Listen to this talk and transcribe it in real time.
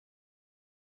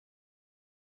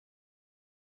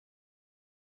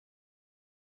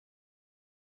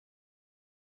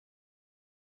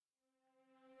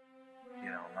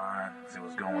See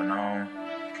what's going on.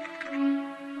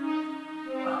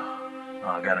 Oh,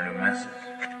 I got a new message.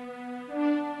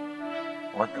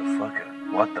 What the fuck?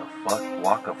 What the fuck?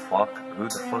 Wakka fuck? Who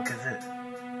the fuck is it?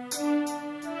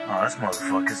 Oh, this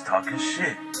motherfucker's talking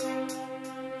shit.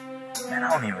 Man, I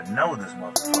don't even know this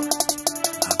motherfucker.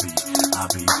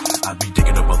 I be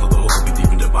digging up all the holes, I be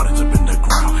leaving the bodies up in the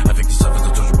ground. I think these suffers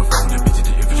I told you before, they're busy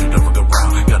to infantry, don't fuck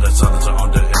around. Got a silencer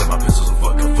on the end of my pistols, and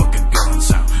fuck a fucking gun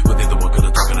sound. But they the one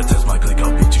gonna talk, gonna test my click,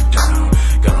 I'll beat you down.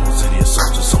 Got a whole city of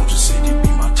soldiers, Soldier City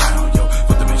be my town, yo.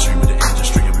 Fuck the mainstream of the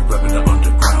industry, I be repping the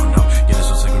underground, no. Yeah, this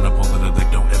was like when I'm pulling the lick,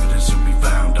 no evidence to be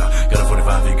found. Got a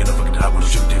 45, you gonna fucking die when I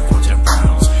shoot it for 10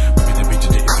 rounds. Repeat the beat to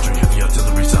the infantry, heavy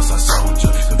artillery, Southside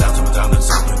soldier. Come down to my town and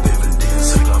south, and living in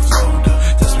St. Cloud, Florida.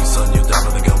 Test me, son, you're down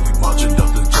on the gun, we marching up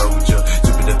to Georgia.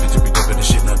 Stupid that bitch, be dumping the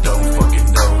shit, and I don't fucking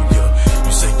know ya.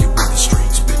 You say you in the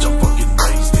streets, bitch, I'm fucking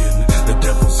raised in. The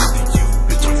devil's in you,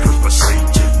 bitch, I'm cursed by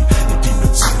Satan. The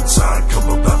demons inside come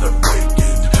up out of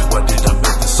waking. Why did I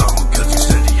make this song? Cause you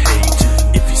said he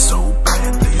hating. If he's so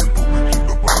bad, then put me in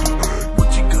the body bag. What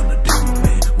you gonna do,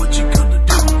 man? What you gonna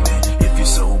do, man? If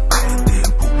he's so bad, then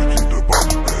put me in the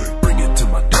body bag. Bring it to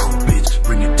my dough, bitch.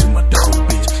 Bring it to my dough,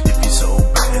 bitch. If he's so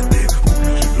bad, then put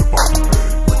me in the body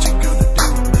bag. What you gonna do,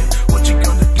 man? What you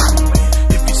gonna do, man?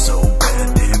 If he's so bad,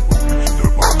 then put me in the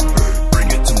body bag. Bring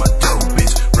it to my dough,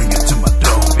 bitch. Bring it to my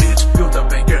dough, bitch. Build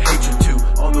up anger, hatred to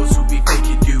all those who be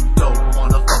faking. You don't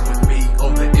wanna fuck with me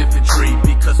on the infantry,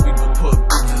 because we will put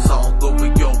bitches all over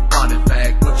your body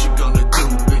bag. What you gonna do,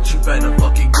 bitch? You better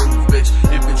fucking move, bitch.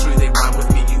 Infantry, they ride with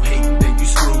me, you hate, then you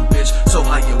screw, bitch. So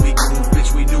higher we groove,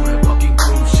 bitch, we knew that fucking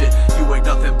groove shit. You ain't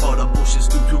nothing but a bullshit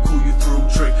stoop, too cool, you through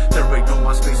trick. There ain't no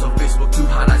my space on Facebook, too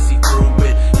hot, I see through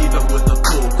it. Even with a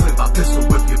full clip, I pistol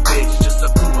whip your bitch, just to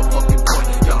prove a fucking point.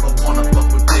 Y'all don't wanna fuck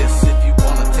with this. If you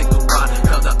wanna take a ride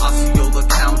down to Osceola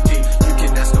County, you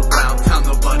can ask around town,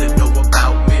 nobody know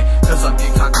about me. Cause I'm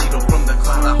incognito from the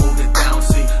cloud, I hold it down,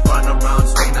 see. Run around,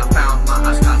 stain I found, my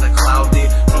eyes kinda cloudy.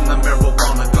 From the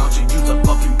marijuana, don't you use a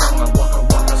fucking gun. I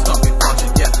walk, stomp it, punch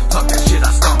it, yeah. Talk that shit,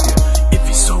 I stomp it. If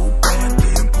he's so bad,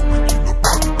 then put me in the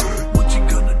body bag. What you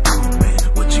gonna do, man?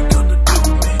 What you gonna do,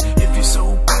 man? If he's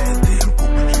so bad, then put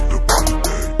me in the body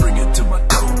bag. Bring it to my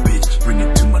dough, bitch. Bring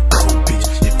it to my dough, bitch.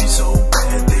 If he's so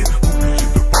bad, then put me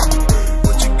in the body bag.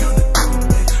 What you gonna do,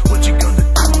 man? What you gonna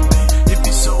do, man? If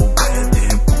he's so bad,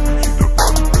 then put me in the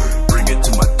body bag. Bring it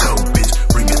to my dough, bitch.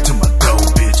 Bring it to my dough,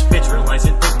 bitch. Bitch, realize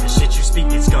and think the shit you speak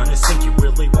is gonna sink. You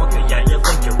really walk it, yeah, you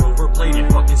link. You're overplayed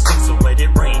and fucking stink, so let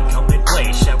it rain. Come and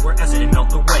play, shower acid and melt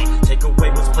the way. Take away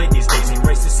what's played these days,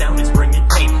 erase the sound, it's bringing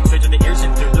pain. Straight to the ears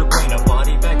and through the brain. A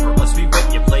body bag for us, we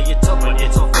wait. You play it tough, but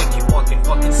it's all fake. You walk and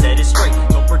fucking set it straight.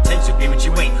 Don't pretend to be what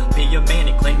you ain't. Be a man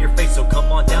and claim your face, so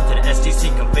come on down to the STC.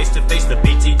 Come face to face, the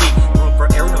BTD. Room for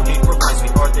air, no need for lies. We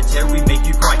are the terror, we make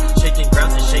you cry. Shaking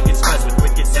grounds and shaking skies with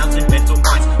wicked sounds and mental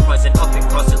minds. Rising up and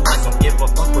crossing lines, don't give a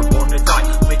fuck, we're born to die.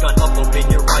 Wake on up, open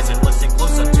your eyes and listen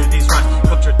close up to these rhymes.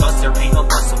 Cut your thoughts, there ain't a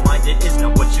lot, so mind it is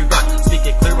not what you got. Speak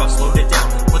it clear, I've slowed it down.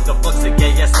 What the fuck's the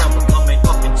gay ass sound? We're coming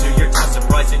up into your town,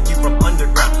 surprising you from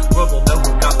underground. World will know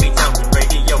who got me down. The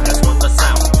radio has one less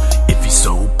sound. If he's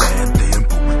so bad, then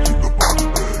put me in the body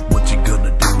bag. What you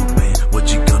gonna do, man? What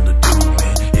you gonna do,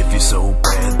 man? If he's so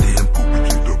bad, then put me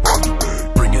in the body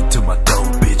bag. Bring it to my dough,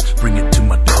 bitch. Bring it to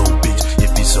my dough, bitch.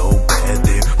 If he's so bad,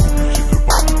 then put me in the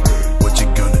body bag. What you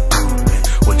gonna do, man?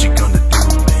 What you gonna do,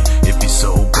 man? If he's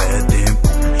so bad, then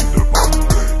put me in the body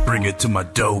bag. Bring it to my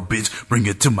dough, bitch. Bring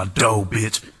it to my dough,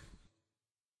 bitch.